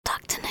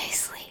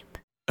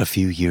A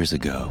few years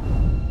ago,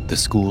 the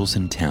schools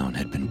in town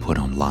had been put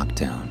on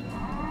lockdown.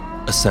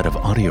 A set of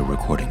audio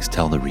recordings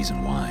tell the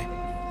reason why.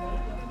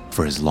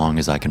 For as long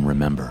as I can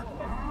remember,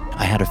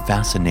 I had a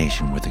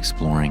fascination with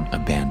exploring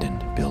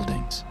abandoned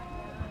buildings.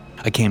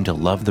 I came to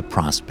love the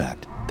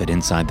prospect that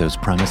inside those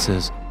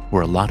premises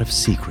were a lot of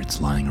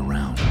secrets lying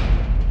around,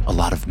 a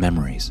lot of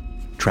memories,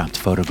 trapped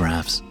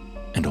photographs,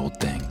 and old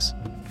things.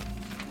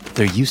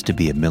 There used to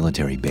be a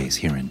military base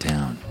here in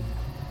town,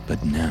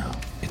 but now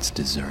it's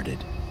deserted.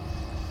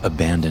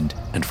 Abandoned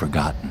and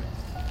forgotten.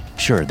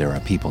 Sure, there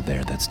are people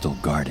there that still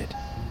guard it,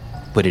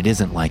 but it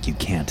isn't like you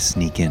can't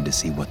sneak in to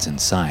see what's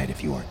inside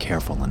if you are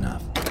careful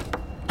enough.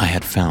 I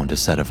had found a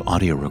set of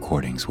audio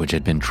recordings which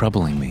had been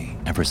troubling me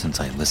ever since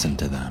I listened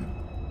to them.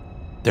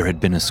 There had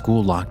been a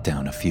school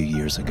lockdown a few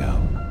years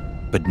ago,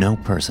 but no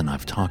person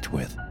I've talked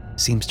with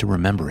seems to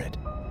remember it,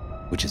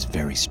 which is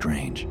very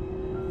strange.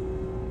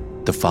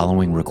 The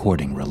following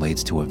recording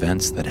relates to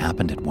events that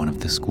happened at one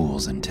of the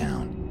schools in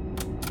town.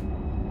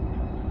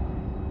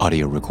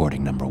 Audio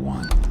recording number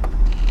 1.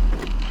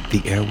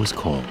 The air was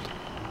cold,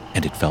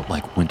 and it felt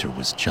like winter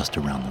was just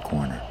around the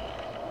corner.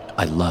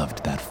 I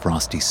loved that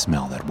frosty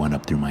smell that went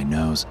up through my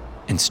nose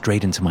and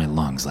straight into my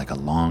lungs like a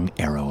long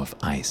arrow of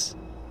ice.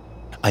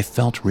 I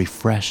felt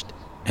refreshed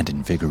and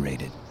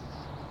invigorated.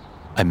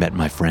 I met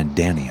my friend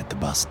Danny at the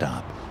bus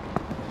stop.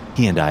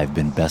 He and I have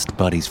been best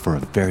buddies for a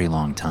very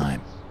long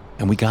time,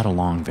 and we got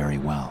along very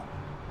well.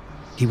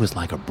 He was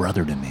like a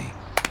brother to me.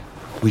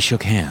 We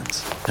shook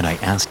hands, and I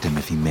asked him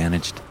if he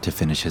managed to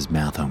finish his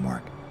math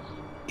homework.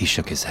 He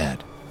shook his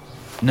head.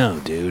 No,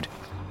 dude.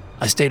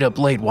 I stayed up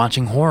late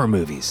watching horror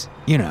movies.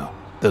 You know,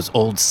 those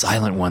old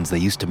silent ones they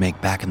used to make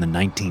back in the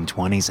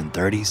 1920s and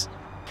 30s.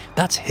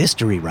 That's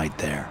history right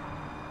there.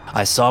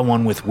 I saw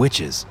one with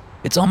witches.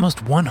 It's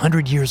almost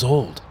 100 years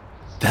old.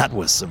 That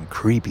was some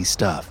creepy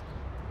stuff.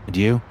 And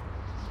you?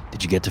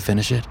 Did you get to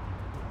finish it?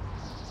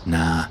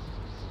 Nah.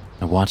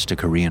 I watched a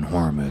Korean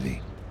horror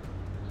movie.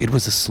 It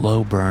was a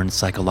slow burn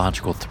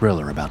psychological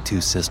thriller about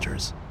two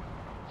sisters.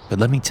 But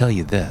let me tell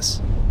you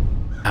this.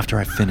 After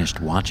I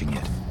finished watching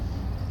it,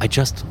 I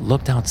just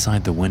looked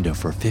outside the window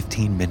for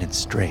 15 minutes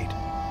straight.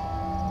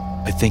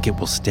 I think it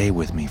will stay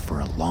with me for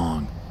a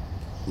long,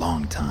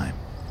 long time,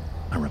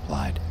 I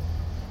replied,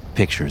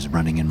 pictures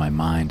running in my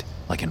mind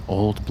like an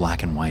old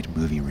black and white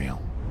movie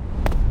reel.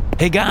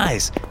 Hey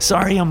guys,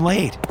 sorry I'm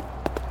late,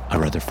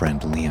 our other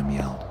friend Liam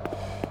yelled.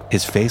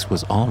 His face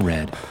was all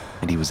red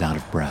and he was out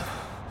of breath.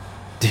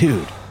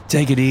 Dude,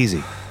 take it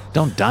easy.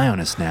 Don't die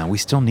on us now, we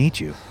still need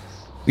you.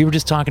 We were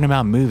just talking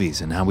about movies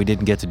and how we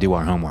didn't get to do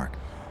our homework.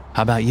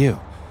 How about you?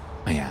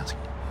 I asked,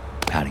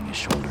 patting his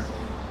shoulder.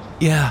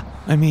 Yeah,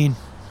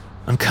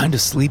 I'm kind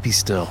of sleepy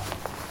still.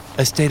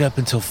 I stayed up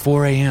until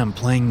 4 a.m.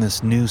 playing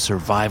this new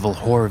survival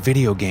horror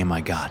video game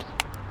I got.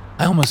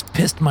 I almost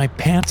pissed my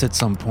pants at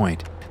some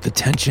point. The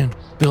tension,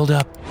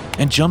 build-up,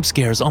 and jump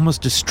scares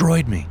almost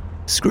destroyed me.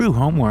 Screw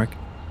homework,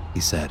 he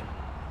said,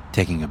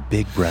 taking a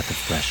big breath of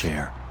fresh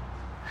air.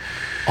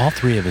 All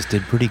three of us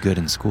did pretty good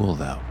in school,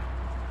 though.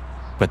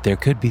 But there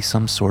could be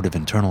some sort of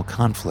internal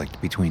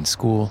conflict between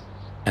school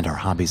and our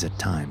hobbies at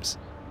times.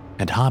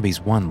 And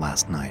hobbies won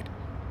last night.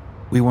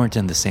 We weren't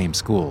in the same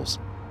schools,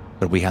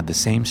 but we had the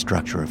same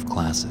structure of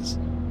classes.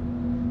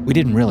 We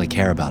didn't really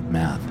care about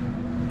math,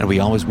 and we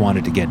always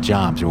wanted to get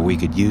jobs where we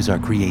could use our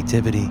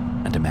creativity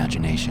and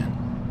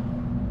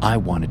imagination. I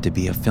wanted to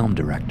be a film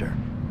director.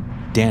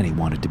 Danny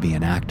wanted to be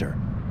an actor.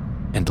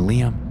 And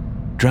Liam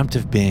dreamt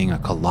of being a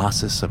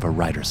colossus of a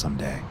writer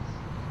someday.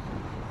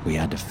 We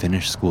had to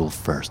finish school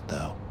first,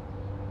 though.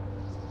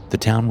 The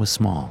town was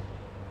small,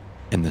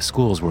 and the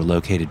schools were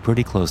located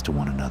pretty close to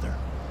one another.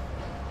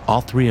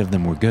 All three of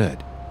them were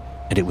good,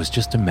 and it was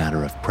just a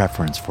matter of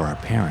preference for our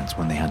parents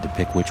when they had to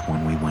pick which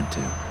one we went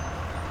to.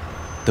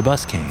 The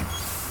bus came,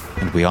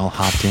 and we all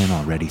hopped in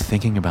already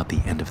thinking about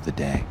the end of the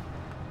day.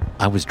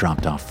 I was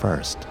dropped off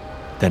first,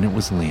 then it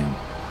was Liam,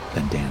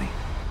 then Danny.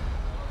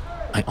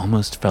 I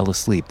almost fell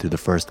asleep through the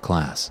first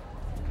class.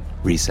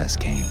 Recess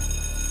came.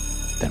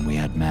 Then we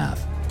had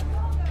math.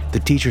 The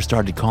teacher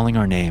started calling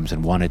our names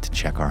and wanted to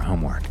check our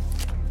homework.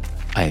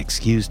 I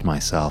excused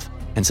myself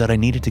and said I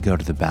needed to go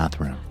to the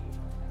bathroom,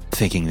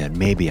 thinking that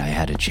maybe I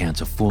had a chance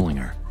of fooling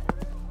her.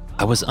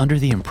 I was under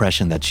the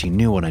impression that she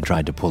knew what I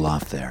tried to pull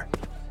off there,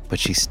 but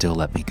she still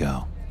let me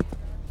go.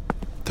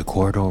 The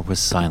corridor was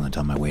silent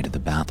on my way to the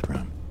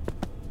bathroom.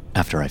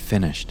 After I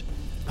finished,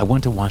 I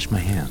went to wash my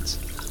hands.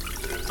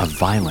 A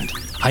violent,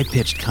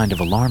 high-pitched kind of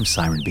alarm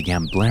siren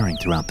began blaring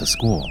throughout the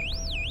school.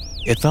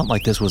 It felt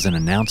like this was an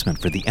announcement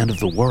for the end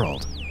of the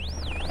world.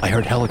 I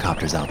heard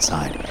helicopters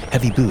outside,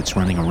 heavy boots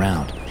running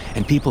around,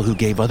 and people who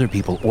gave other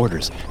people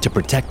orders to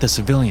protect the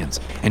civilians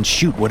and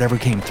shoot whatever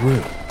came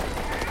through.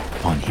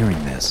 Upon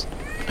hearing this,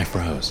 I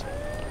froze.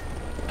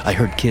 I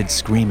heard kids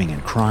screaming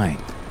and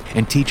crying,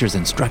 and teachers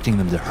instructing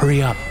them to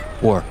hurry up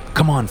or,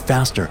 come on,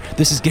 faster,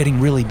 this is getting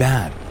really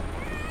bad.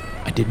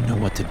 I didn't know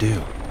what to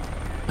do,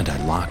 and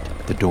I locked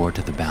the door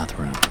to the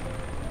bathroom.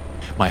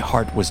 My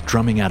heart was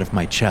drumming out of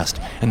my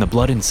chest, and the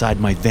blood inside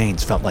my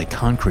veins felt like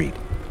concrete.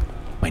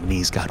 My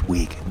knees got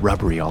weak and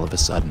rubbery all of a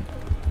sudden.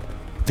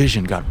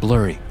 Vision got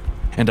blurry,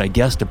 and I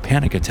guessed a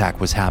panic attack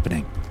was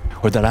happening,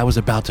 or that I was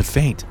about to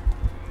faint.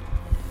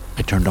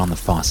 I turned on the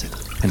faucet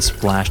and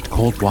splashed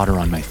cold water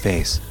on my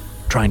face,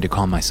 trying to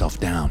calm myself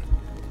down.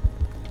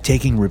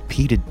 Taking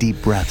repeated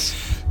deep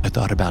breaths, I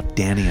thought about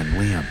Danny and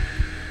Liam.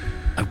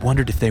 I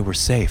wondered if they were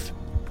safe,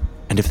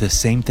 and if the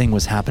same thing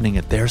was happening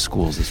at their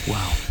schools as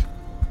well.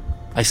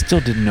 I still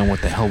didn't know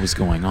what the hell was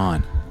going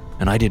on,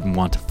 and I didn't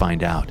want to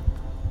find out.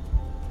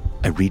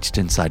 I reached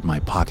inside my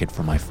pocket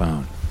for my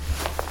phone.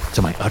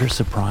 To my utter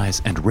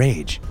surprise and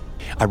rage,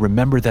 I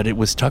remembered that it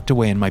was tucked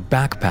away in my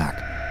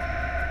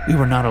backpack. We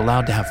were not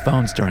allowed to have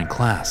phones during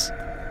class.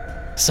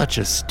 Such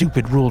a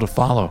stupid rule to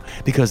follow,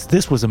 because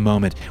this was a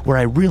moment where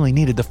I really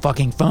needed the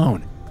fucking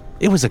phone.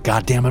 It was a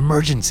goddamn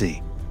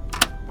emergency.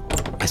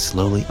 I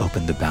slowly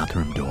opened the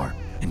bathroom door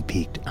and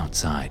peeked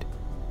outside.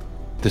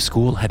 The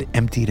school had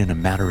emptied in a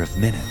matter of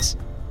minutes.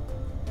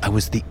 I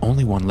was the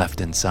only one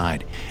left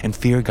inside, and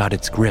fear got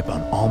its grip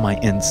on all my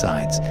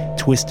insides,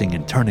 twisting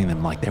and turning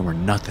them like they were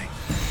nothing.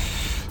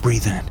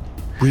 Breathe in,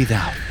 breathe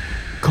out,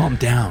 calm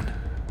down.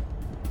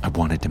 I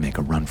wanted to make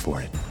a run for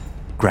it,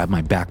 grab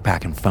my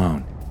backpack and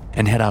phone,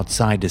 and head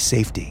outside to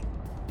safety.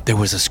 There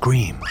was a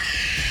scream,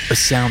 a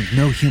sound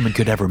no human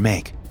could ever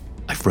make.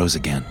 I froze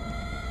again.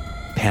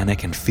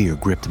 Panic and fear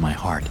gripped my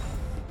heart.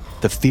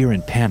 The fear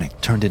and panic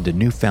turned into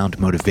newfound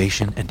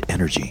motivation and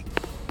energy.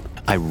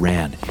 I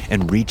ran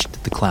and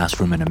reached the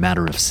classroom in a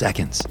matter of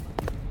seconds.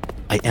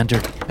 I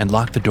entered and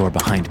locked the door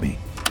behind me.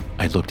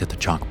 I looked at the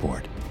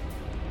chalkboard.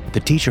 The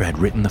teacher had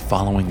written the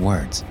following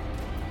words: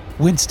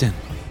 "Winston,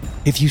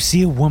 if you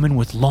see a woman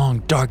with long,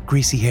 dark,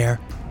 greasy hair,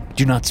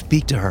 do not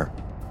speak to her.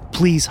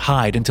 Please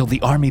hide until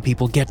the army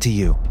people get to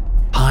you.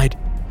 Hide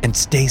and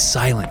stay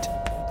silent."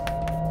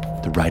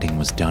 The writing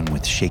was done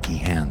with shaky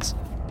hands.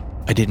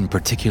 I didn't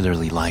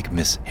particularly like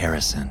Miss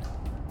Harrison,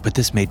 but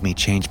this made me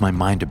change my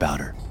mind about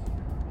her.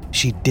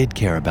 She did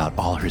care about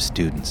all her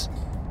students,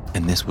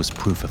 and this was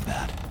proof of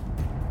that.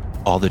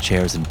 All the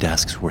chairs and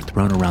desks were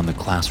thrown around the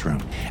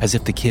classroom as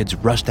if the kids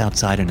rushed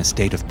outside in a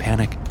state of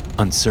panic,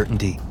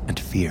 uncertainty, and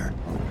fear.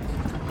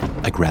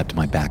 I grabbed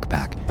my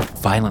backpack,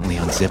 violently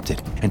unzipped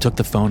it, and took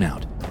the phone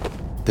out.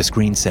 The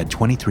screen said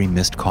 23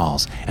 missed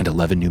calls and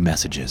 11 new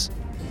messages,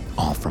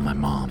 all from my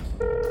mom.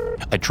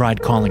 I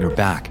tried calling her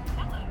back,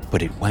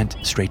 but it went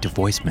straight to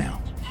voicemail.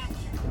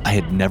 I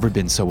had never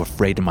been so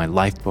afraid in my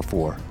life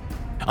before.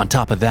 On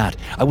top of that,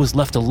 I was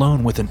left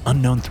alone with an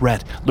unknown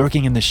threat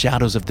lurking in the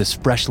shadows of this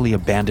freshly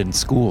abandoned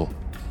school.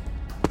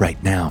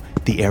 Right now,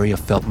 the area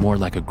felt more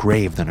like a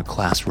grave than a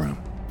classroom.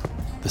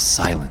 The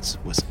silence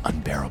was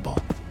unbearable.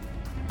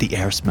 The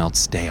air smelled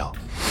stale.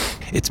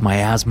 Its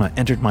miasma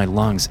entered my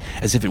lungs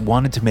as if it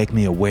wanted to make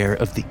me aware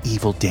of the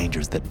evil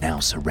dangers that now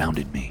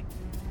surrounded me.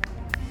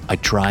 I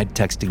tried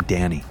texting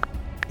Danny.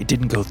 It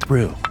didn't go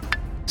through.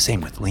 Same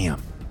with Liam.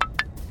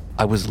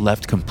 I was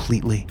left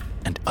completely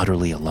and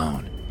utterly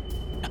alone.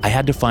 I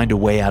had to find a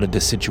way out of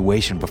this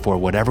situation before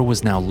whatever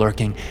was now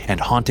lurking and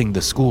haunting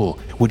the school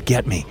would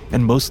get me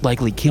and most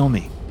likely kill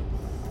me.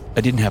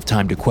 I didn't have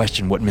time to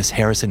question what Miss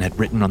Harrison had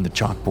written on the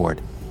chalkboard.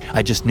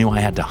 I just knew I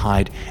had to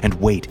hide and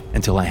wait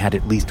until I had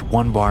at least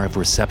one bar of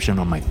reception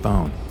on my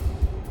phone.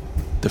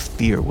 The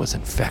fear was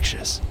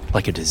infectious,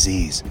 like a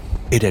disease.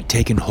 It had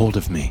taken hold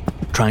of me,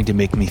 trying to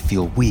make me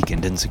feel weak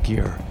and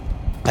insecure.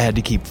 I had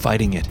to keep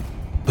fighting it,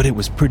 but it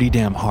was pretty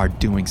damn hard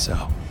doing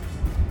so.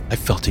 I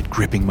felt it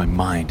gripping my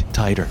mind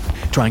tighter,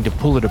 trying to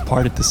pull it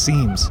apart at the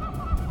seams.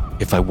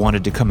 If I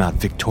wanted to come out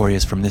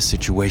victorious from this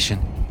situation,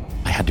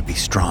 I had to be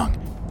strong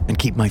and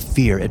keep my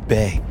fear at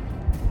bay.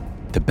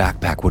 The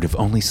backpack would have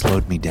only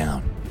slowed me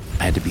down.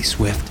 I had to be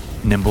swift,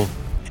 nimble,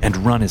 and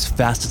run as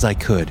fast as I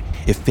could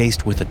if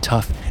faced with a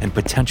tough and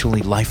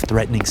potentially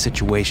life-threatening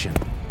situation.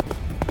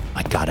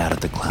 I got out of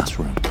the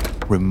classroom,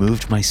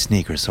 removed my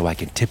sneakers so I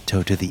could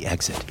tiptoe to the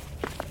exit.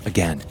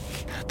 Again,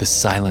 the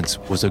silence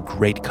was a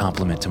great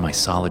compliment to my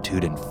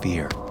solitude and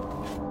fear.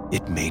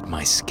 It made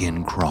my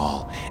skin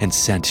crawl and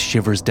sent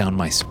shivers down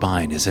my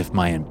spine as if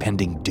my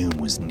impending doom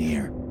was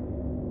near.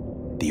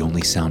 The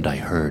only sound I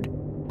heard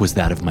was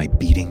that of my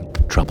beating,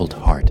 troubled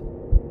heart.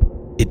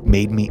 It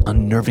made me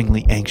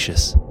unnervingly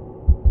anxious.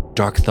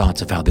 Dark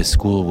thoughts of how this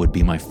school would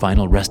be my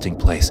final resting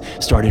place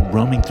started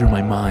roaming through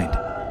my mind.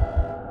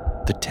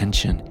 The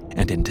tension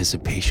and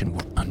anticipation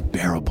were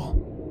unbearable.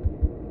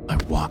 I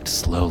walked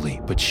slowly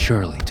but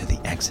surely to the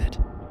exit.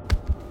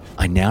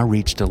 I now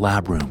reached a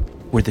lab room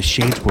where the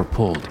shades were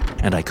pulled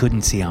and I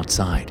couldn't see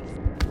outside.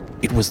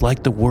 It was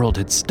like the world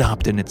had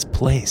stopped in its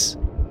place.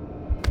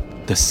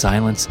 The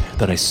silence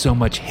that I so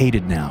much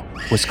hated now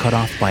was cut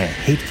off by a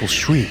hateful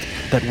shriek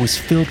that was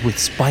filled with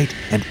spite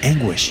and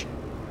anguish.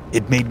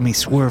 It made me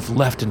swerve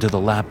left into the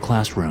lab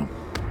classroom.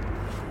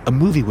 A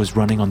movie was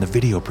running on the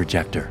video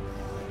projector.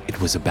 It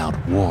was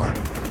about war.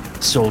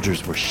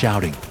 Soldiers were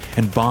shouting,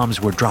 and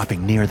bombs were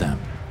dropping near them.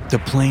 The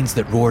planes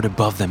that roared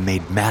above them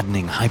made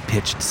maddening,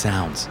 high-pitched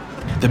sounds.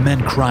 The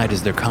men cried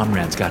as their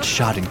comrades got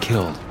shot and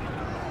killed.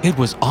 It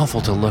was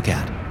awful to look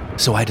at,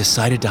 so I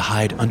decided to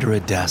hide under a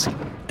desk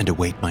and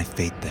await my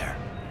fate there.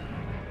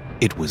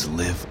 It was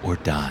live or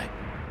die.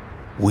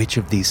 Which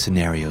of these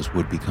scenarios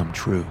would become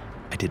true?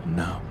 I didn't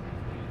know.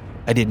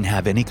 I didn't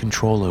have any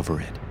control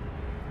over it.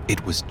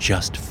 It was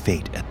just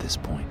fate at this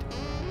point.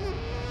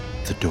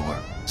 The door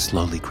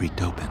slowly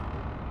creaked open.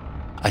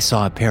 I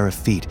saw a pair of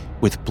feet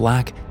with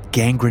black,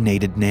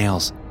 gangrenated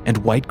nails and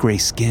white-gray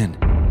skin.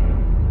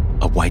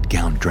 A white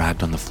gown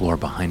dragged on the floor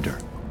behind her.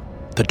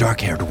 The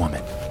dark-haired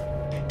woman.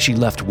 She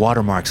left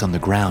watermarks on the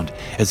ground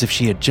as if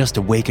she had just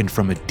awakened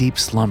from a deep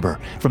slumber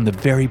from the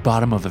very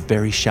bottom of a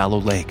very shallow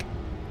lake.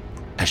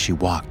 As she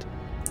walked,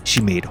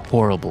 she made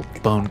horrible,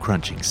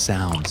 bone-crunching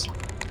sounds.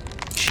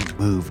 She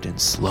moved in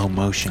slow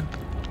motion,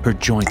 her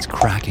joints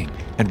cracking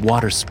and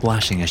water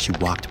splashing as she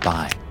walked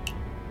by.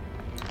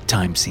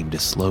 Time seemed to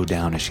slow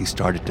down as she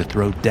started to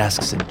throw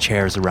desks and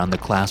chairs around the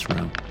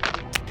classroom.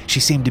 She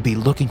seemed to be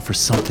looking for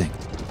something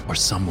or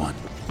someone.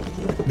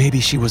 Maybe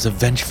she was a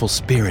vengeful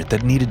spirit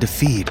that needed to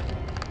feed.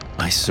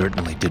 I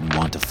certainly didn't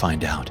want to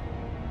find out.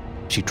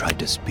 She tried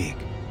to speak.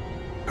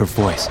 Her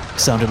voice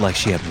sounded like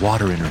she had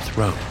water in her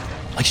throat,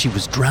 like she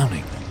was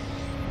drowning.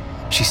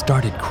 She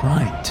started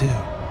crying too.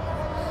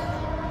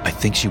 I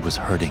think she was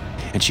hurting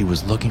and she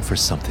was looking for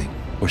something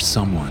or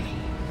someone.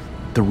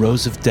 The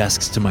rows of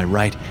desks to my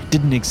right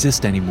didn't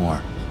exist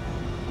anymore.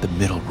 The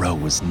middle row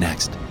was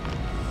next.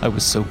 I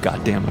was so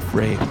goddamn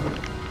afraid.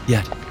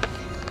 Yet,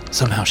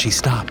 somehow she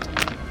stopped.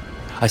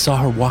 I saw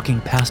her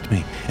walking past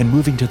me and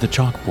moving to the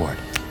chalkboard.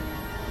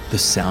 The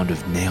sound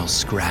of nails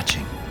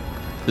scratching.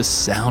 The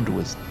sound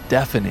was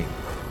deafening.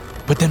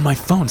 But then my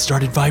phone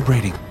started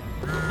vibrating.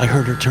 I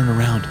heard her turn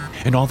around,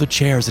 and all the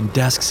chairs and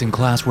desks in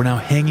class were now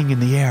hanging in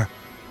the air,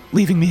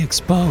 leaving me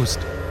exposed.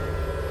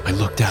 I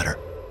looked at her.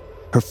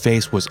 Her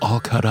face was all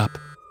cut up,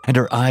 and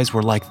her eyes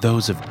were like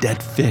those of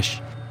dead fish.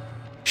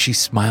 She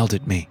smiled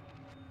at me,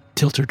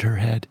 tilted her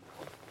head,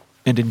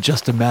 and in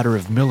just a matter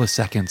of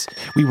milliseconds,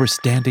 we were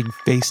standing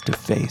face to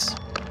face.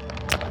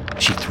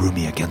 She threw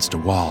me against a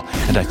wall,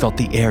 and I felt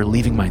the air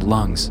leaving my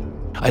lungs.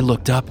 I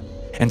looked up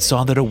and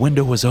saw that a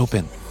window was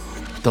open.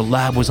 The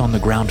lab was on the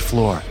ground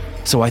floor,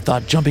 so I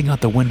thought jumping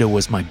out the window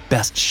was my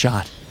best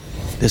shot.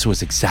 This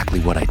was exactly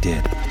what I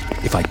did.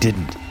 If I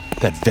didn't,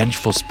 that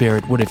vengeful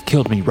spirit would have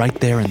killed me right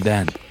there and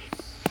then.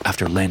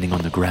 After landing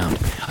on the ground,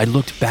 I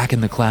looked back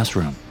in the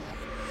classroom.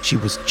 She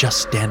was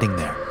just standing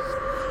there.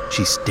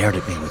 She stared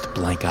at me with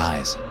blank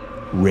eyes,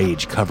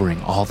 rage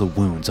covering all the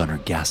wounds on her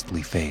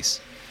ghastly face.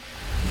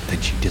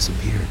 Then she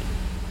disappeared.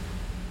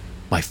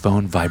 My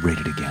phone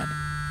vibrated again.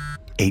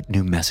 8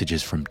 new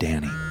messages from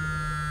Danny,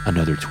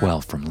 another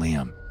 12 from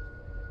Liam.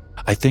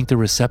 I think the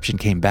reception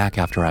came back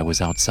after I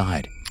was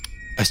outside.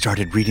 I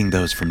started reading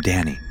those from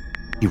Danny.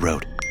 He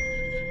wrote,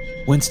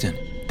 "Winston,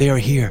 they are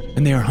here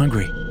and they are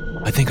hungry.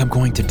 I think I'm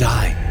going to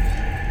die."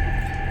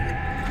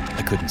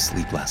 I couldn't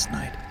sleep last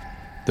night.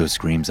 Those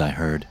screams I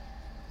heard,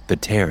 the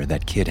terror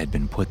that kid had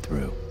been put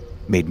through,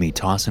 made me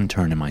toss and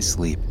turn in my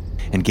sleep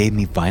and gave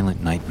me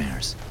violent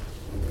nightmares.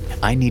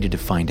 I needed to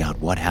find out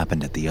what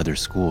happened at the other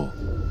school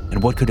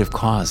and what could have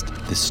caused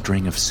this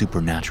string of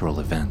supernatural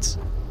events.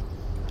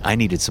 I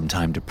needed some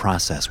time to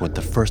process what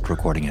the first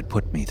recording had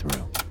put me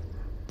through.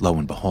 Lo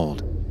and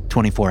behold,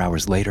 24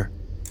 hours later,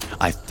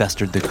 I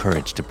festered the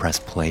courage to press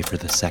play for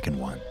the second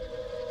one.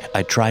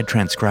 I tried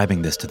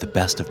transcribing this to the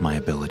best of my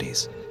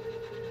abilities.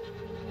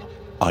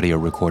 Audio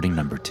recording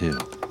number 2.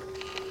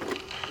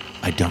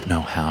 I don't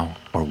know how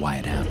or why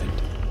it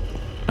happened.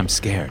 I'm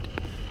scared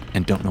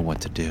and don't know what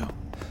to do.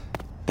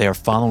 They are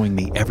following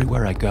me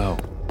everywhere I go.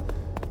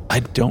 I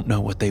don't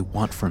know what they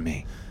want from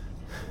me.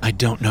 I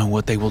don't know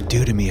what they will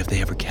do to me if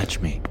they ever catch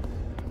me.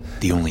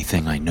 The only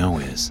thing I know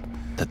is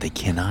that they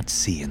cannot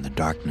see in the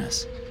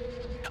darkness.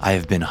 I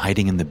have been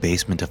hiding in the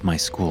basement of my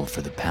school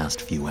for the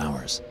past few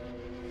hours.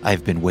 I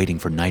have been waiting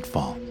for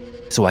nightfall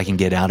so I can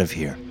get out of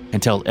here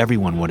and tell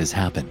everyone what has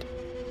happened.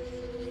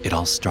 It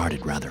all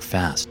started rather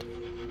fast.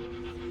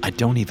 I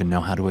don't even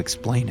know how to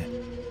explain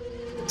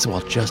it, so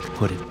I'll just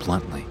put it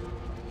bluntly.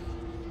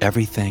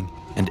 Everything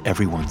and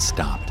everyone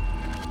stopped.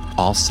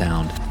 All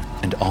sound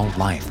and all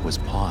life was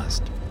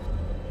paused.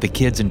 The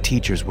kids and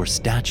teachers were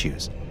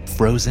statues,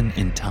 frozen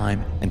in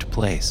time and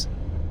place.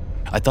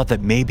 I thought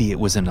that maybe it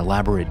was an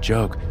elaborate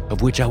joke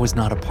of which I was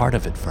not a part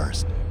of at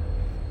first,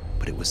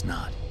 but it was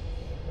not.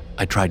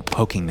 I tried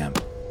poking them,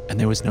 and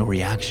there was no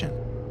reaction.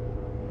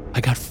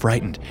 I got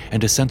frightened,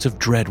 and a sense of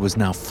dread was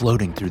now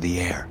floating through the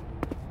air.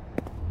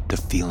 The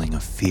feeling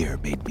of fear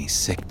made me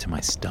sick to my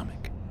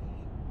stomach.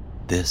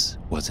 This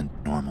wasn't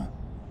normal.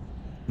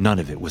 None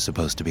of it was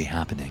supposed to be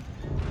happening.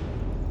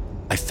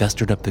 I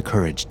festered up the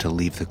courage to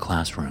leave the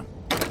classroom.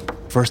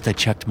 First, I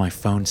checked my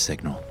phone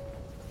signal.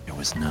 There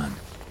was none.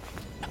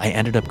 I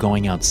ended up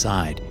going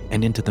outside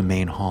and into the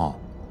main hall.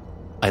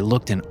 I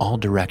looked in all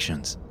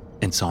directions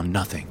and saw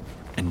nothing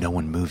and no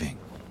one moving.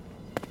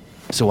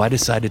 So I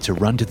decided to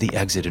run to the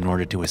exit in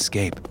order to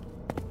escape.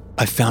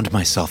 I found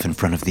myself in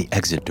front of the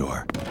exit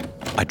door.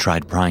 I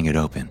tried prying it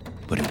open,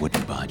 but it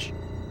wouldn't budge.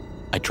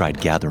 I tried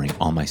gathering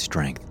all my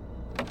strength,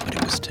 but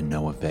it was to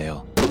no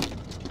avail.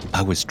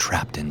 I was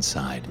trapped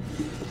inside.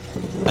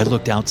 I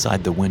looked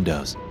outside the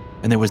windows,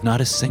 and there was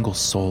not a single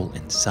soul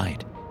in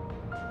sight.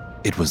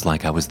 It was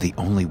like I was the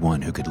only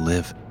one who could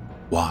live,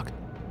 walk,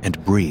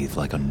 and breathe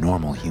like a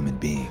normal human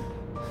being.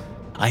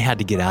 I had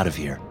to get out of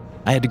here.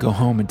 I had to go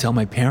home and tell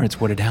my parents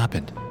what had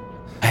happened.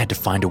 I had to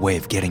find a way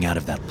of getting out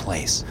of that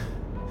place.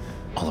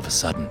 All of a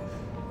sudden,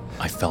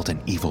 I felt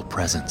an evil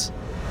presence.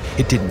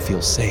 It didn't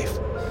feel safe,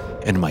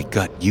 and my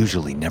gut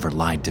usually never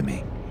lied to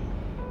me.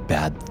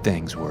 Bad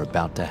things were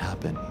about to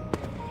happen.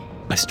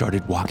 I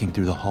started walking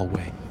through the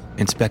hallway,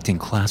 inspecting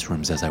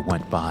classrooms as I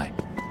went by.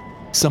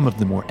 Some of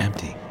them were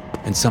empty,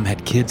 and some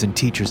had kids and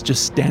teachers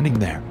just standing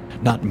there,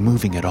 not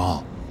moving at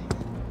all.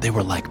 They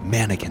were like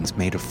mannequins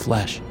made of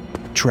flesh,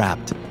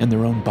 trapped in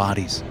their own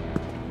bodies.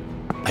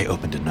 I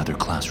opened another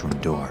classroom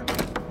door.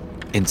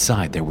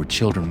 Inside, there were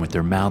children with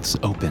their mouths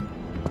open,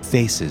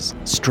 faces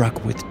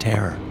struck with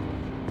terror,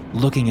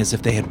 looking as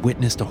if they had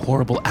witnessed a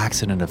horrible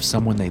accident of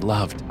someone they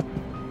loved.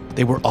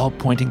 They were all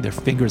pointing their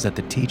fingers at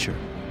the teacher.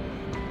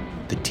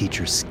 The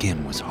teacher's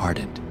skin was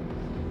hardened.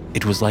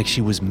 It was like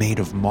she was made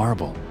of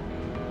marble.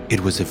 It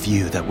was a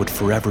view that would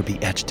forever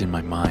be etched in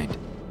my mind.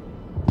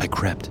 I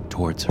crept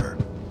towards her,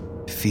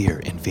 fear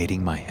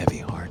invading my heavy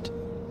heart.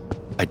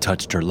 I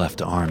touched her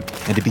left arm,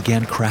 and it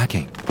began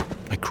cracking.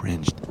 I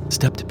cringed,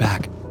 stepped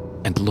back,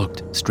 and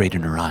looked straight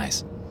in her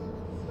eyes.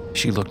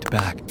 She looked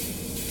back.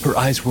 Her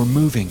eyes were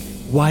moving,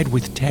 wide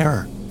with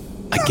terror.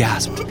 I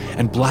gasped,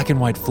 and black and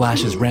white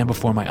flashes ran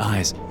before my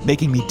eyes,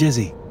 making me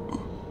dizzy.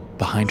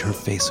 Behind her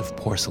face of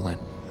porcelain,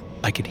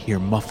 I could hear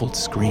muffled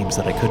screams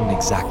that I couldn't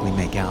exactly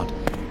make out.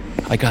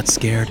 I got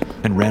scared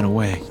and ran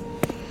away.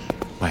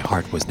 My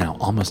heart was now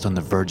almost on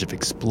the verge of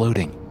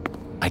exploding.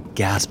 I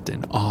gasped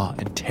in awe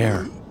and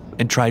terror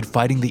and tried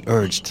fighting the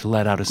urge to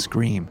let out a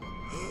scream.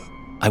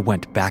 I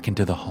went back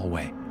into the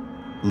hallway,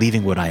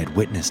 leaving what I had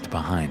witnessed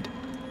behind.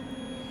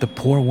 The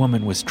poor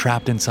woman was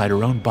trapped inside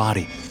her own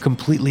body,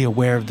 completely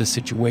aware of the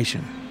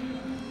situation.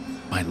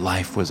 My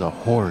life was a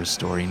horror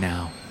story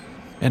now,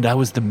 and I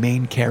was the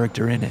main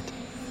character in it.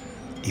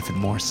 Even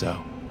more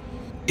so,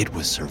 it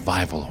was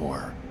survival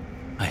horror.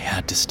 I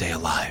had to stay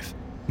alive,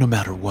 no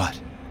matter what.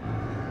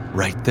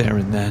 Right there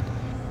and then,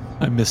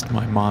 I missed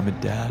my mom and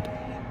dad.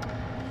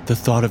 The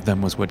thought of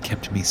them was what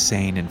kept me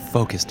sane and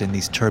focused in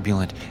these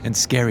turbulent and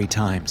scary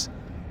times.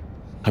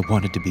 I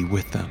wanted to be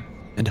with them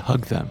and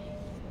hug them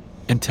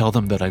and tell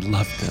them that I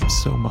loved them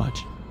so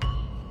much.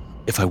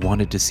 If I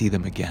wanted to see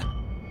them again,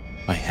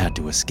 I had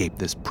to escape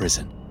this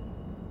prison.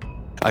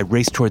 I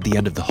raced toward the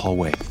end of the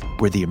hallway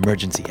where the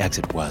emergency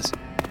exit was.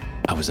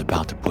 I was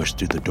about to push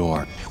through the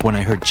door when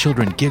I heard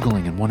children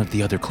giggling in one of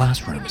the other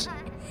classrooms.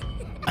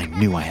 I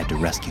knew I had to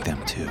rescue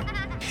them too.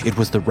 It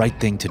was the right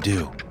thing to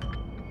do.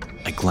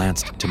 I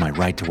glanced to my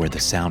right to where the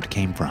sound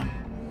came from.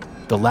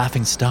 The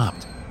laughing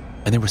stopped,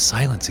 and there was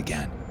silence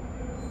again.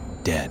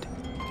 Dead,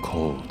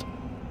 cold,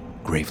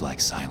 grave-like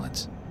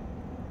silence.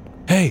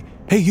 Hey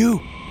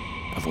you!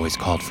 A voice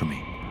called for me.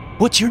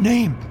 What's your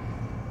name?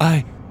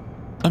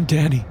 I'm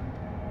Danny.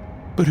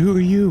 But who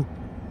are you?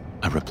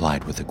 I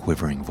replied with a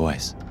quivering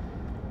voice.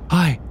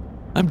 Hi,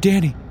 I'm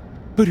Danny.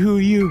 But who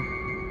are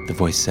you? The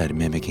voice said,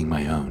 mimicking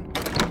my own.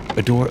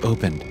 A door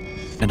opened,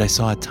 and I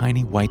saw a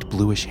tiny white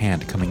bluish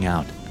hand coming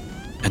out,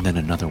 and then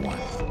another one,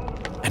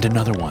 and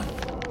another one.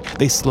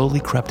 They slowly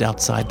crept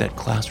outside that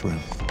classroom.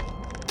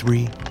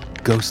 3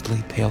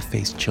 ghostly,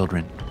 pale-faced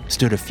children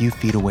stood a few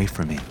feet away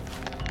from me.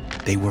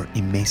 They were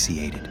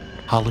emaciated,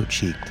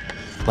 hollow-cheeked,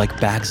 like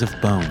bags of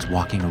bones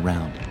walking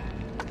around.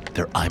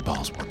 Their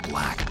eyeballs were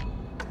black.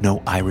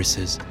 No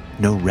irises,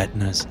 no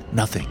retinas,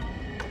 nothing.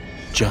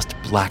 Just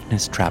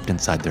blackness trapped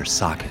inside their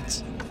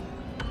sockets.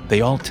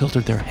 They all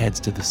tilted their heads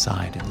to the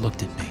side and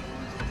looked at me.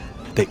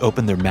 They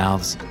opened their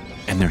mouths,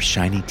 and their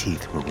shiny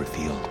teeth were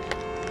revealed.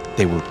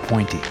 They were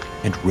pointy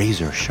and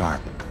razor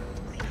sharp.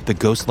 The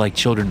ghost-like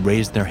children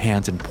raised their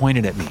hands and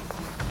pointed at me,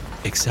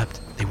 except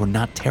they were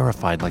not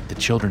terrified like the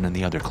children in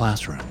the other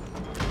classroom.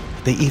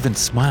 They even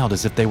smiled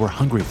as if they were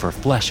hungry for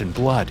flesh and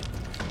blood.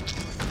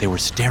 They were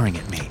staring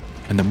at me,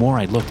 and the more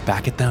I looked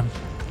back at them,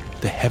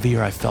 the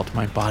heavier I felt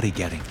my body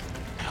getting.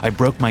 I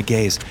broke my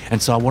gaze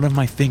and saw one of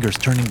my fingers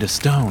turning to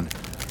stone.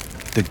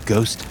 The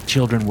ghost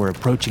children were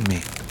approaching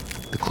me.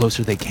 The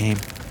closer they came,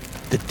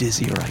 the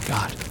dizzier I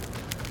got.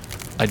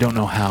 I don't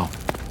know how,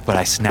 but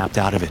I snapped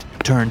out of it,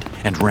 turned,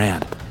 and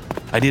ran.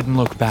 I didn't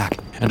look back,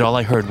 and all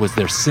I heard was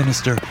their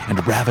sinister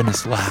and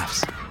ravenous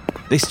laughs.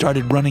 They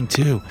started running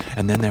too,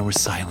 and then there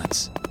was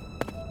silence.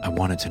 I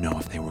wanted to know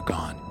if they were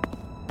gone,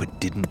 but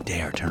didn't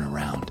dare turn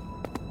around.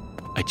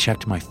 I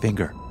checked my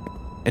finger,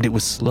 and it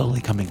was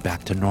slowly coming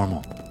back to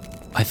normal.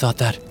 I thought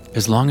that,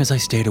 as long as I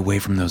stayed away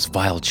from those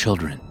vile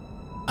children,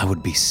 I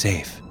would be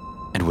safe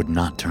and would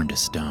not turn to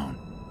stone.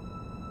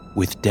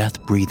 With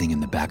death breathing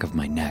in the back of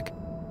my neck,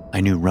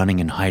 I knew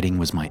running and hiding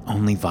was my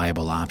only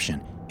viable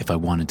option if I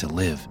wanted to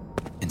live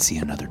and see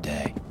another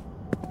day.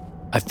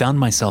 I found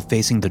myself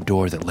facing the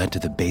door that led to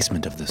the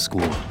basement of the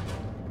school.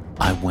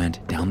 I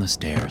went down the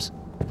stairs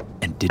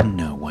and didn't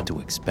know what to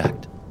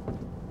expect.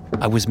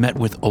 I was met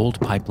with old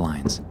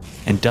pipelines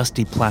and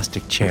dusty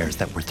plastic chairs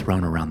that were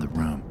thrown around the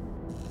room.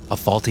 A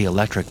faulty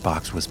electric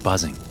box was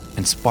buzzing,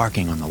 and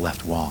sparking on the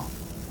left wall.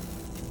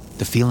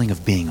 The feeling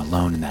of being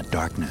alone in that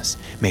darkness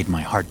made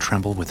my heart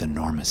tremble with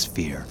enormous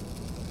fear.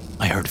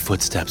 I heard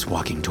footsteps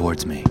walking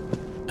towards me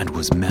and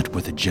was met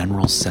with a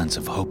general sense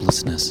of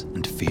hopelessness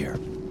and fear.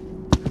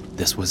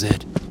 This was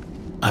it.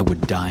 I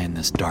would die in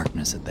this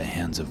darkness at the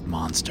hands of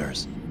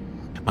monsters.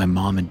 My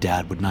mom and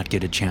dad would not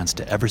get a chance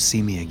to ever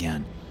see me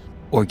again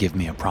or give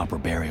me a proper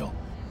burial.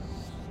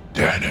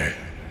 Danny!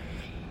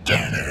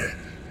 Danny!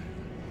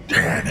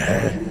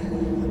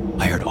 Danny!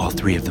 I heard all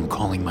three of them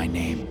calling my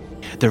name.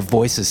 Their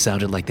voices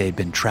sounded like they had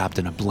been trapped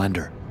in a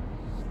blender.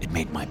 It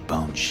made my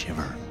bones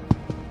shiver.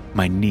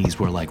 My knees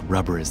were like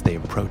rubber as they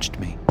approached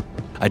me.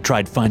 I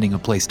tried finding a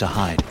place to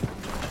hide,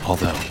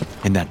 although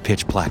in that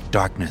pitch-black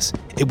darkness,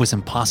 it was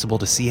impossible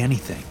to see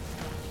anything.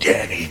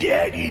 Danny,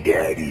 Danny,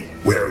 Danny,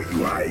 where are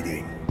you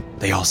hiding?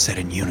 They all said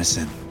in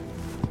unison.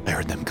 I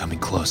heard them coming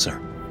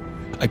closer.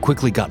 I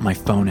quickly got my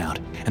phone out,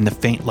 and the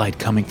faint light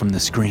coming from the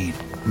screen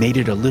made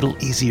it a little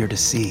easier to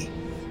see.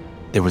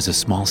 There was a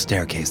small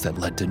staircase that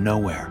led to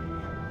nowhere.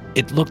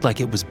 It looked like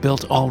it was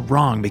built all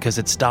wrong because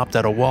it stopped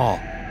at a wall.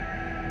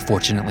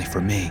 Fortunately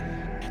for me,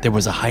 there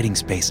was a hiding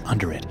space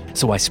under it,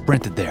 so I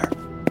sprinted there.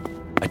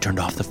 I turned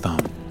off the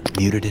phone,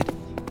 muted it,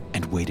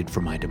 and waited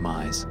for my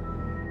demise.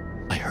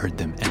 I heard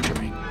them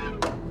entering.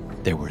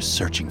 They were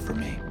searching for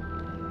me.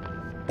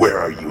 Where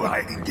are you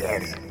hiding,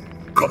 Danny?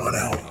 Come on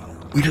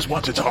out. We just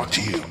want to talk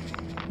to you.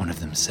 One of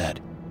them said,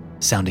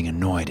 sounding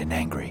annoyed and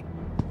angry.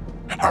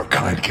 Our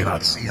kind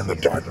cannot see in the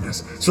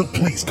darkness, so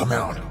please come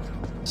out,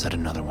 said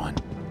another one.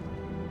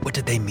 What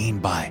did they mean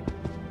by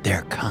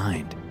their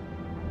kind?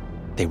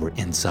 They were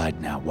inside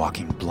now,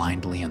 walking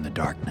blindly in the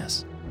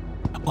darkness.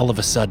 All of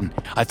a sudden,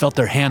 I felt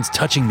their hands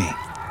touching me.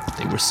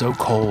 They were so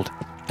cold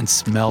and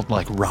smelled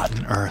like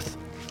rotten earth.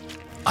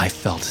 I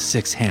felt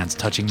 6 hands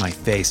touching my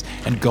face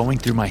and going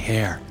through my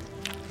hair.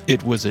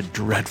 It was a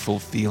dreadful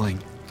feeling.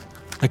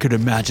 I could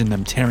imagine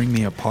them tearing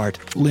me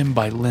apart, limb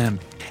by limb,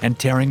 and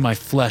tearing my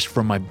flesh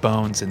from my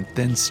bones in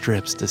thin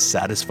strips to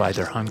satisfy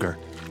their hunger.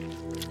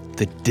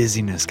 The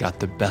dizziness got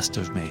the best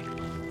of me.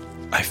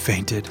 I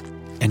fainted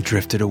and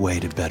drifted away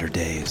to better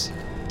days.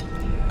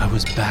 I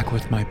was back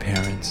with my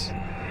parents,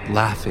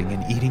 laughing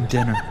and eating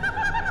dinner.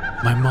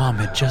 My mom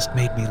had just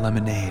made me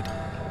lemonade.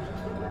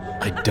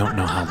 I don't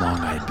know how long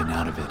I had been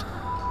out of it.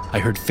 I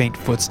heard faint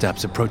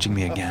footsteps approaching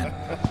me again.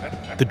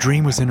 The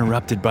dream was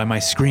interrupted by my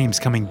screams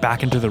coming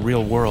back into the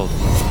real world.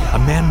 A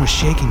man was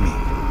shaking me.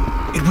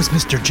 It was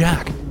Mr.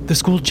 Jack, the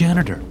school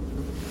janitor.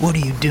 "What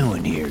are you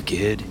doing here,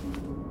 kid?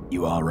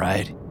 You all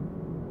right?"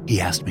 He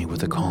asked me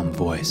with a calm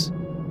voice.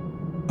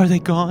 "Are they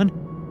gone?"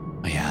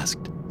 I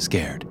asked,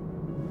 scared.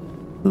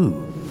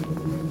 "Who?"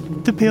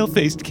 "The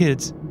pale-faced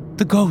kids.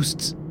 The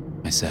ghosts,"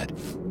 I said,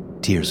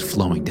 tears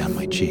flowing down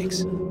my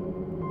cheeks.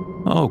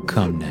 "Oh,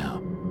 come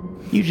now.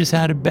 You just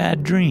had a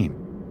bad dream.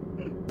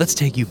 Let's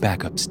take you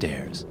back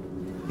upstairs,"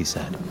 he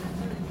said.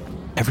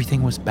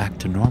 Everything was back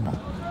to normal.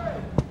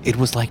 It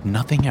was like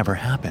nothing ever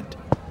happened.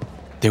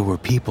 There were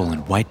people in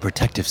white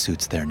protective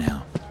suits there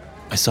now.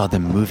 I saw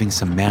them moving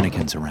some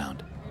mannequins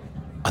around.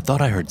 I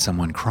thought I heard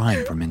someone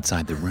crying from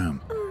inside the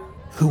room.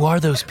 "Who are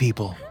those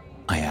people?"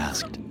 I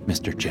asked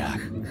Mr. Jack.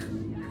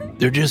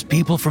 "They're just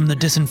people from the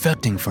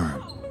disinfecting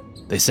firm.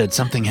 They said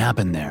something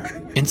happened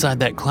there, inside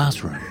that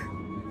classroom."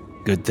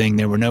 "Good thing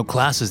there were no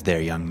classes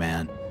there, young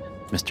man,"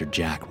 Mr.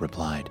 Jack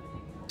replied,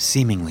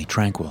 seemingly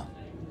tranquil.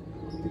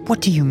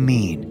 "What do you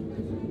mean?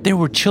 There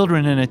were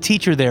children and a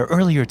teacher there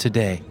earlier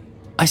today.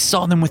 I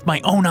saw them with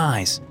my own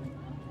eyes,"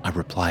 I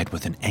replied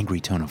with an angry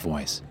tone of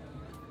voice.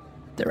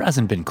 "There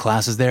hasn't been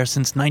classes there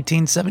since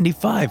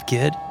 1975,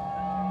 kid.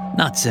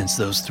 Not since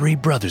those 3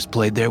 brothers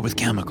played there with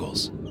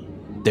chemicals.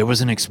 There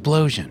was an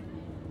explosion.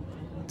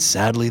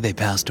 Sadly, they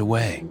passed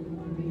away.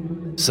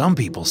 Some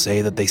people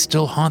say that they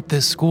still haunt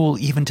this school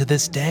even to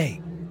this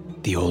day,"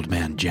 the old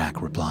man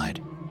Jack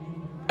replied.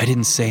 I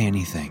didn't say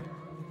anything,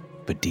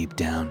 but deep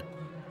down,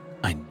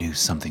 I knew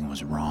something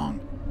was wrong.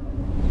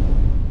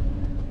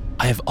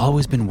 I have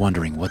always been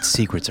wondering what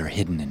secrets are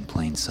hidden in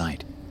plain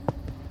sight.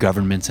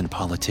 Governments and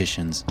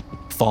politicians,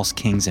 false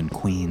kings and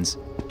queens,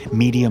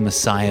 media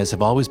messiahs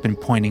have always been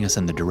pointing us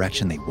in the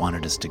direction they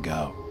wanted us to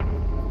go.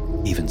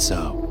 Even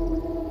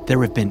so,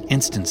 there have been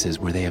instances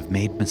where they have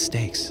made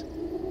mistakes.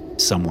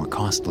 Some were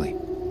costly,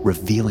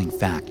 revealing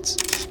facts,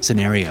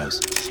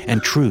 scenarios,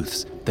 and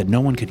truths that no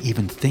one could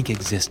even think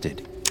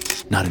existed,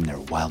 not in their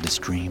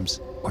wildest dreams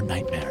or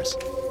nightmares.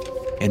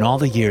 In all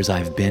the years I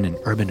have been an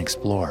urban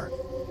explorer,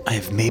 I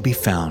have maybe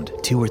found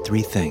 2 or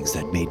 3 things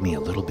that made me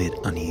a little bit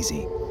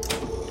uneasy.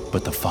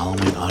 But the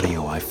following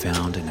audio I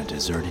found in a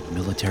deserted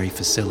military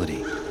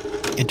facility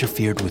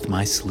interfered with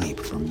my sleep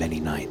for many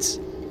nights,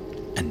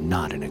 and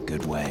not in a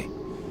good way.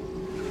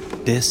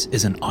 This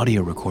is an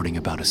audio recording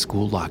about a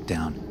school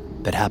lockdown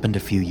that happened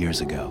a few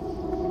years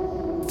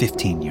ago.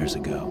 15 years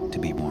ago, to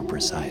be more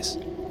precise.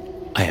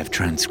 I have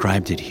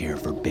transcribed it here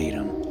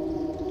verbatim.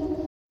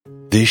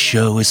 This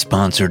show is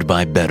sponsored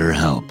by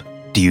BetterHelp.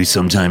 Do you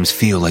sometimes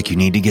feel like you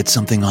need to get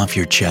something off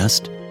your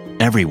chest?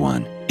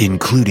 Everyone,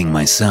 including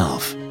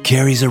myself,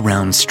 carries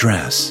around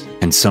stress,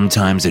 and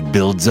sometimes it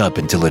builds up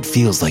until it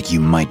feels like you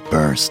might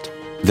burst.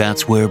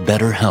 That's where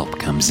BetterHelp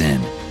comes in.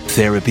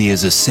 Therapy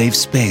is a safe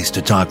space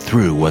to talk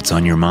through what's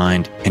on your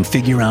mind and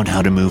figure out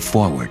how to move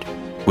forward.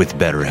 With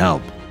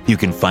BetterHelp, you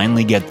can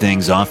finally get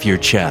things off your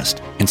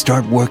chest and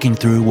start working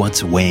through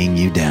what's weighing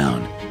you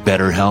down.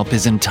 BetterHelp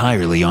is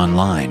entirely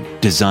online,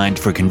 designed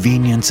for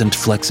convenience and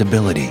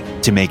flexibility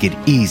to make it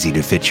easy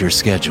to fit your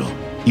schedule.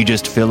 You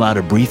just fill out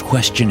a brief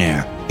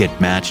questionnaire,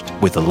 get matched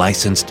with a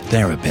licensed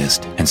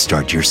therapist, and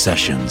start your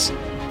sessions.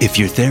 If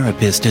your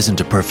therapist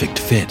isn't a perfect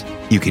fit,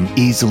 you can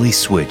easily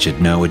switch at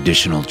no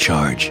additional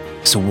charge.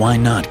 So why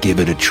not give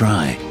it a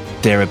try?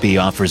 Therapy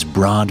offers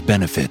broad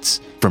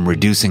benefits, from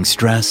reducing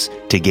stress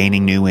to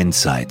gaining new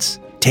insights.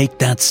 Take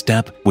that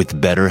step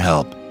with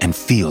BetterHelp and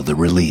feel the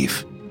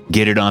relief.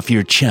 Get it off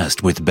your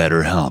chest with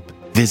BetterHelp.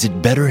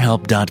 Visit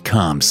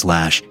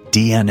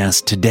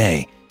betterhelp.com/DNS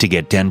today to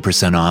get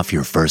 10% off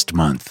your first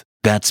month.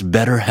 That's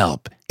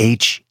BetterHelp,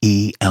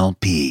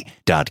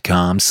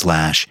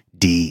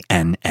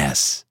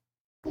 HELP.com/DNS.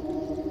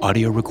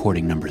 Audio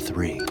recording number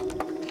 3.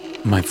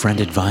 My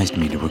friend advised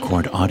me to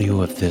record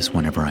audio of this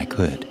whenever I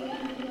could.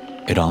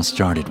 It all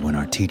started when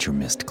our teacher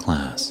missed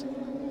class.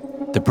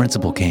 The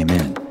principal came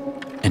in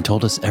and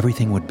told us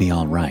everything would be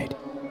all right,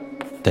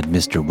 that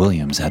Mr.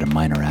 Williams had a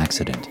minor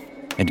accident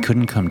and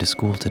couldn't come to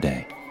school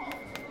today.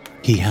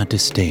 He had to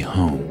stay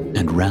home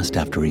and rest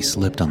after he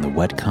slipped on the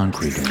wet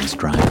concrete in his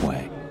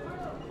driveway.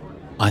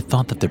 I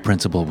thought that the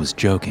principal was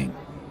joking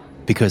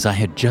because I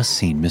had just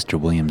seen Mr.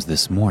 Williams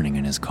this morning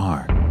in his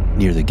car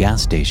near the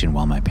gas station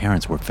while my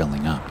parents were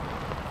filling up.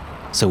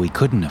 So he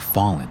couldn't have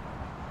fallen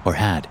or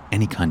had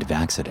any kind of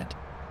accident.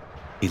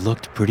 He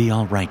looked pretty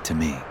all right to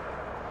me.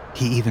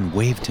 He even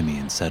waved to me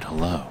and said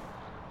hello.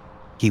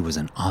 He was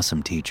an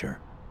awesome teacher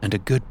and a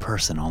good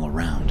person all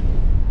around.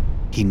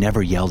 He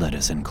never yelled at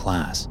us in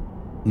class,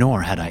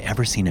 nor had I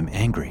ever seen him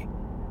angry.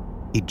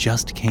 He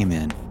just came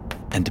in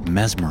and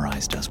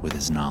mesmerized us with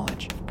his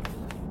knowledge.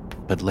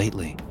 But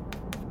lately,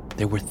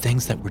 there were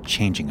things that were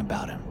changing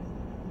about him.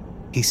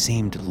 He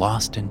seemed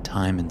lost in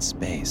time and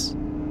space.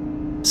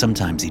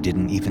 Sometimes he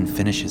didn't even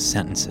finish his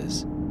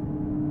sentences.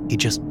 He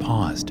just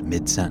paused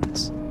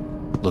mid-sentence,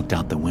 looked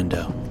out the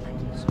window,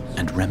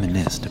 and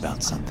reminisced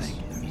about something.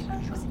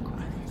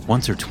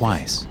 Once or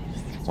twice,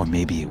 or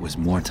maybe it was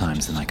more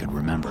times than I could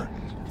remember,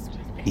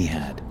 he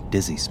had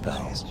dizzy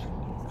spells.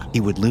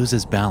 He would lose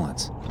his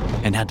balance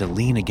and had to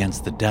lean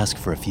against the desk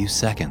for a few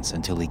seconds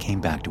until he came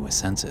back to his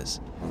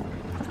senses.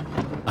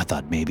 I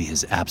thought maybe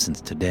his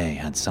absence today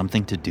had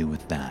something to do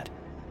with that.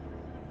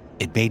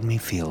 It made me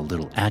feel a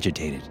little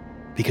agitated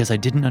because I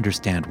didn't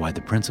understand why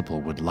the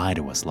principal would lie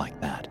to us like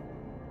that.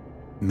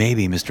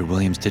 Maybe Mr.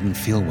 Williams didn't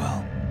feel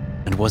well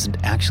and wasn't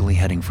actually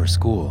heading for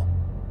school,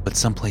 but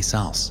someplace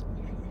else.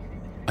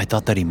 I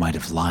thought that he might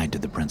have lied to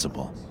the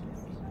principal.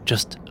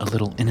 Just a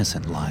little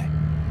innocent lie,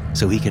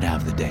 so he could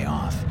have the day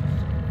off.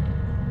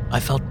 I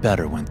felt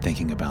better when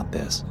thinking about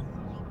this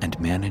and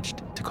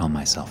managed to calm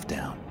myself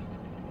down.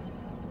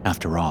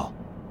 After all,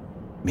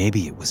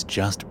 maybe it was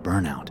just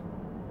burnout.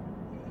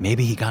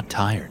 Maybe he got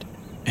tired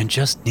and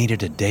just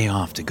needed a day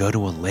off to go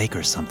to a lake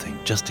or something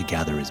just to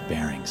gather his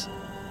bearings.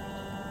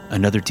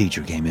 Another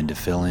teacher came in to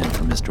fill in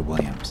for Mr.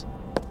 Williams.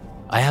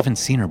 I haven't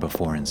seen her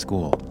before in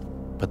school,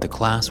 but the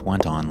class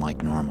went on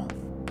like normal.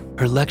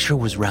 Her lecture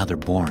was rather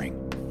boring,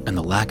 and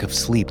the lack of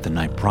sleep the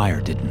night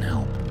prior didn't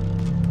help.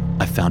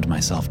 I found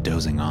myself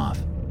dozing off.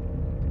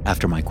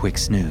 After my quick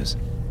snooze,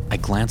 I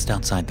glanced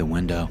outside the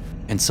window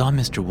and saw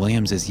Mr.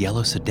 Williams'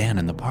 yellow sedan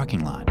in the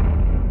parking lot.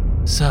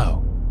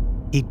 So,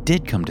 he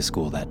did come to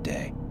school that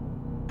day.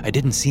 I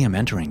didn't see him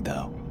entering,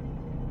 though.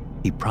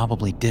 He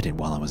probably did it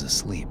while I was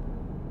asleep.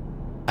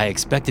 I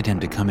expected him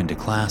to come into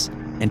class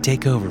and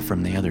take over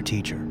from the other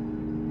teacher,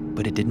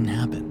 but it didn't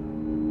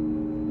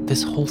happen.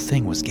 This whole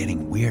thing was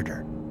getting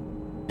weirder,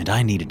 and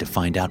I needed to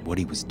find out what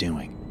he was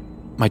doing.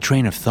 My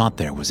train of thought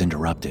there was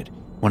interrupted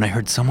when I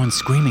heard someone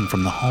screaming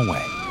from the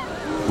hallway.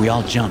 We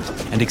all jumped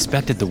and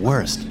expected the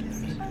worst.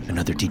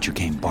 Another teacher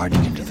came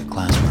barging into the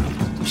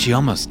classroom. She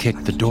almost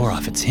kicked the door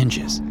off its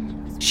hinges.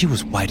 She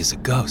was white as a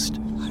ghost.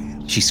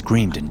 She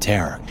screamed in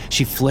terror.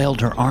 She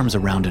flailed her arms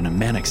around in a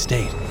manic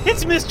state.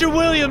 "It's Mr.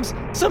 Williams!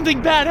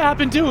 Something bad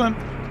happened to him!"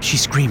 She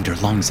screamed her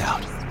lungs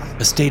out.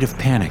 A state of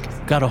panic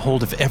got a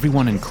hold of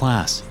everyone in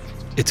class.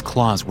 Its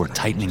claws were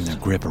tightening their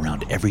grip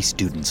around every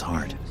student's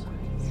heart.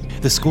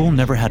 The school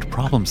never had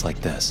problems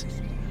like this,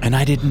 and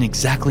I didn't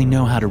exactly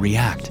know how to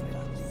react.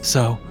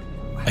 So,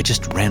 I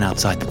just ran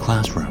outside the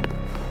classroom,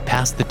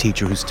 past the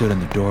teacher who stood in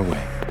the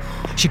doorway.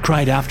 She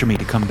cried after me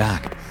to come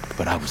back,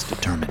 but I was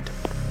determined.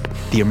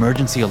 The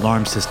emergency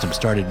alarm system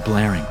started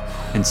blaring,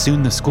 and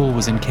soon the school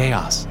was in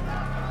chaos.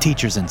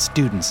 Teachers and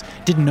students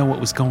didn't know what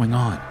was going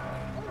on.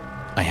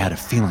 I had a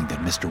feeling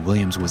that Mr.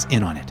 Williams was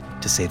in on it,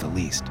 to say the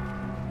least.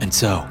 And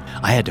so,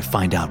 I had to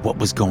find out what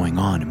was going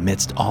on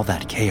amidst all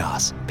that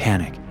chaos,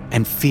 panic,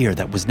 and fear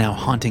that was now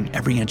haunting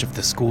every inch of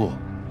the school.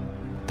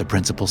 The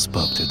principal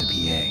spoke through the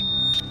PA.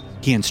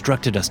 He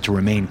instructed us to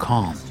remain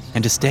calm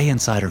and to stay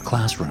inside our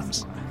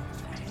classrooms.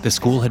 The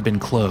school had been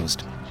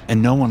closed,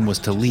 and no one was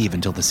to leave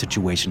until the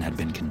situation had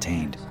been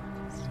contained.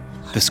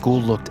 The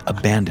school looked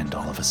abandoned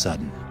all of a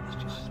sudden.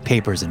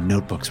 Papers and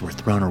notebooks were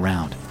thrown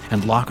around,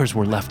 and lockers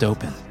were left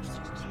open.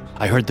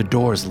 I heard the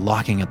doors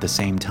locking at the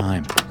same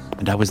time,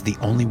 and I was the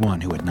only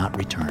one who had not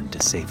returned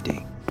to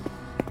safety.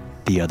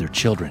 The other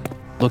children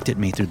looked at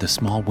me through the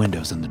small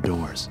windows in the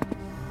doors.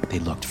 They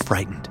looked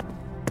frightened,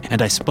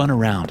 and I spun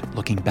around,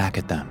 looking back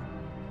at them.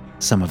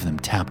 Some of them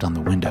tapped on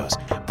the windows,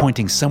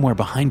 pointing somewhere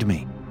behind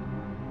me.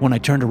 When I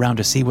turned around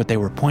to see what they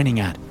were pointing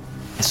at,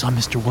 I saw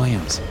Mr.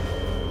 Williams,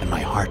 and my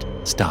heart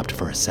stopped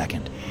for a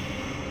second.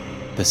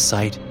 The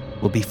sight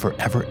will be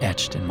forever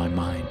etched in my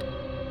mind.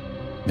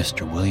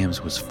 Mr.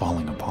 Williams was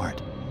falling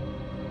apart.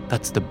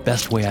 That's the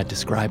best way I'd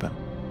describe him.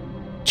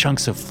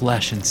 Chunks of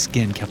flesh and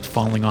skin kept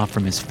falling off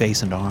from his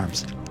face and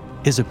arms.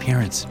 His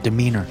appearance,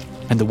 demeanor,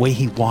 and the way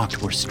he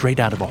walked were straight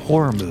out of a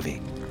horror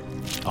movie.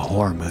 A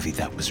horror movie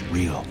that was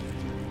real.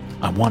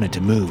 I wanted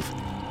to move,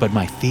 but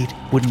my feet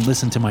wouldn't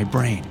listen to my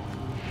brain.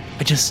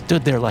 I just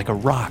stood there like a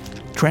rock,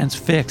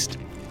 transfixed,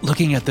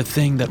 looking at the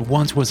thing that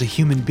once was a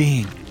human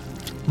being,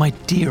 my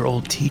dear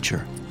old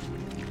teacher.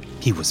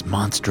 He was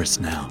monstrous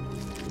now.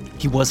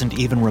 He wasn't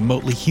even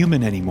remotely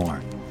human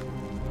anymore.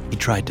 He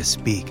tried to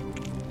speak,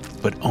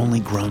 but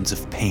only groans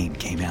of pain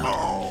came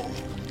out.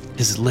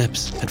 His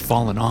lips had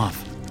fallen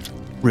off,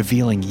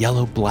 revealing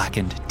yellow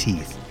blackened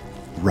teeth,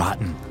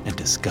 rotten and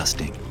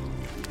disgusting.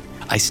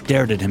 I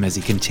stared at him as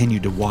he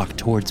continued to walk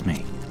towards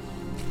me.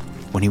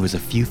 When he was a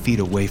few feet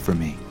away from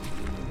me,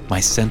 my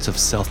sense of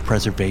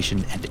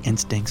self-preservation and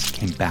instincts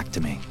came back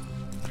to me.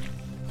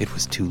 It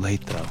was too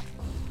late, though.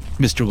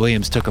 Mr.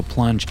 Williams took a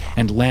plunge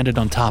and landed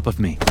on top of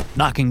me,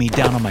 knocking me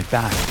down on my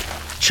back.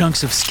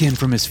 Chunks of skin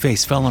from his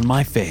face fell on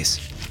my face.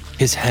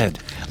 His head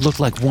looked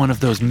like one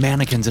of those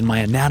mannequins in my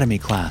anatomy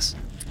class.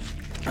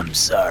 "I'm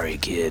sorry,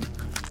 kid,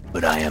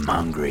 but I am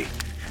hungry.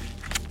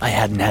 I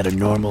hadn't had a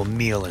normal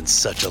meal in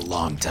such a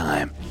long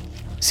time.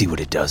 See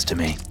what it does to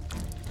me?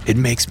 It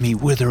makes me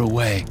wither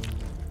away.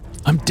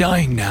 I'm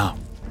dying now.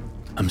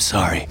 I'm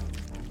sorry,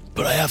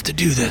 but I have to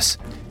do this.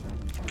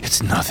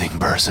 It's nothing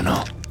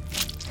personal,"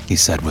 he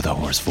said with a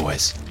hoarse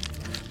voice.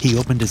 He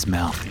opened his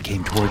mouth and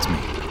came towards me.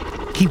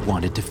 He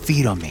wanted to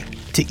feed on me,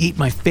 to eat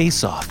my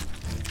face off.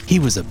 He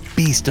was a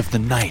beast of the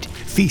night,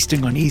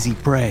 feasting on easy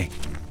prey.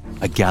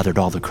 I gathered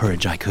all the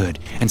courage I could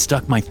and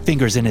stuck my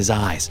fingers in his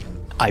eyes.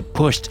 I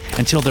pushed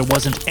until there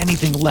wasn't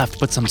anything left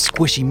but some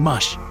squishy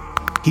mush.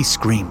 He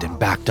screamed and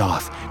backed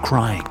off,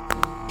 crying.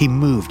 He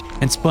moved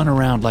and spun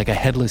around like a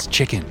headless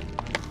chicken.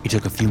 He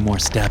took a few more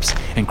steps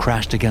and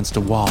crashed against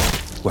a wall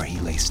where he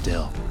lay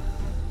still.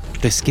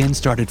 The skin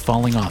started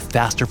falling off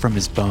faster from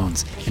his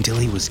bones until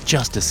he was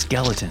just a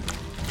skeleton.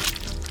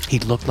 He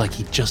looked like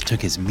he just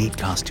took his meat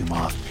costume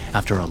off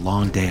after a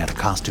long day at a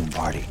costume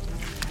party.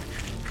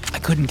 I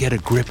couldn't get a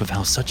grip of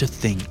how such a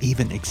thing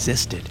even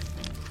existed.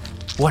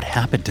 What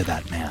happened to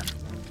that man?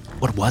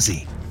 What was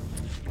he?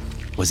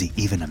 Was he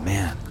even a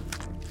man?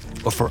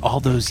 Or for all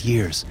those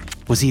years,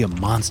 was he a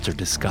monster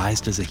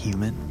disguised as a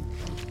human?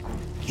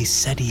 He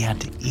said he had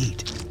to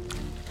eat,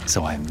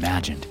 so I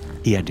imagined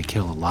he had to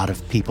kill a lot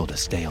of people to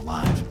stay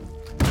alive.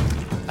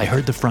 I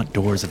heard the front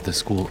doors of the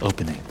school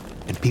opening,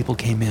 and people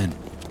came in,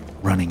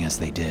 running as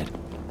they did.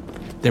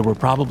 There were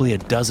probably a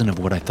dozen of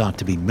what I thought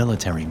to be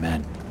military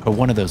men, or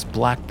one of those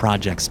Black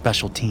Project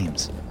special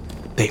teams.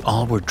 They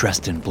all were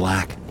dressed in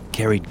black,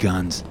 carried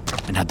guns,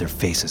 and had their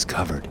faces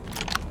covered.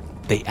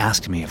 They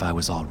asked me if I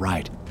was all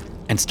right,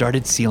 and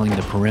started sealing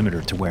the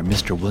perimeter to where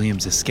Mr.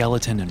 Williams'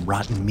 skeleton and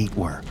rotten meat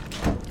were.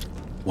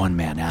 One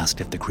man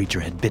asked if the creature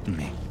had bitten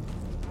me,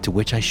 to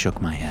which I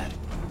shook my head.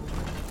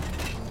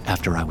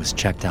 After I was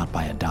checked out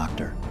by a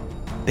doctor,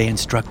 they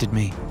instructed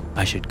me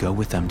I should go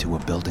with them to a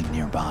building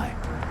nearby.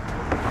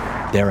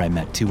 There I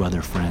met 2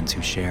 other friends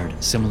who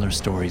shared similar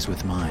stories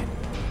with mine.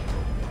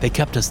 They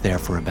kept us there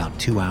for about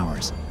 2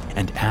 hours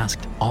and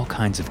asked all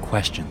kinds of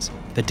questions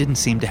that didn't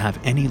seem to have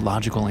any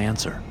logical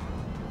answer.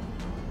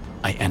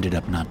 I ended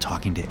up not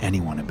talking to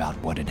anyone about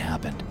what had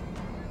happened,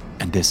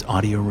 and this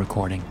audio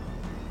recording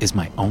is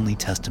my only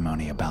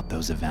testimony about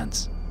those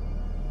events.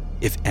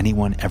 If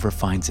anyone ever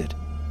finds it,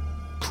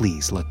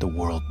 please let the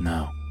world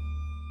know.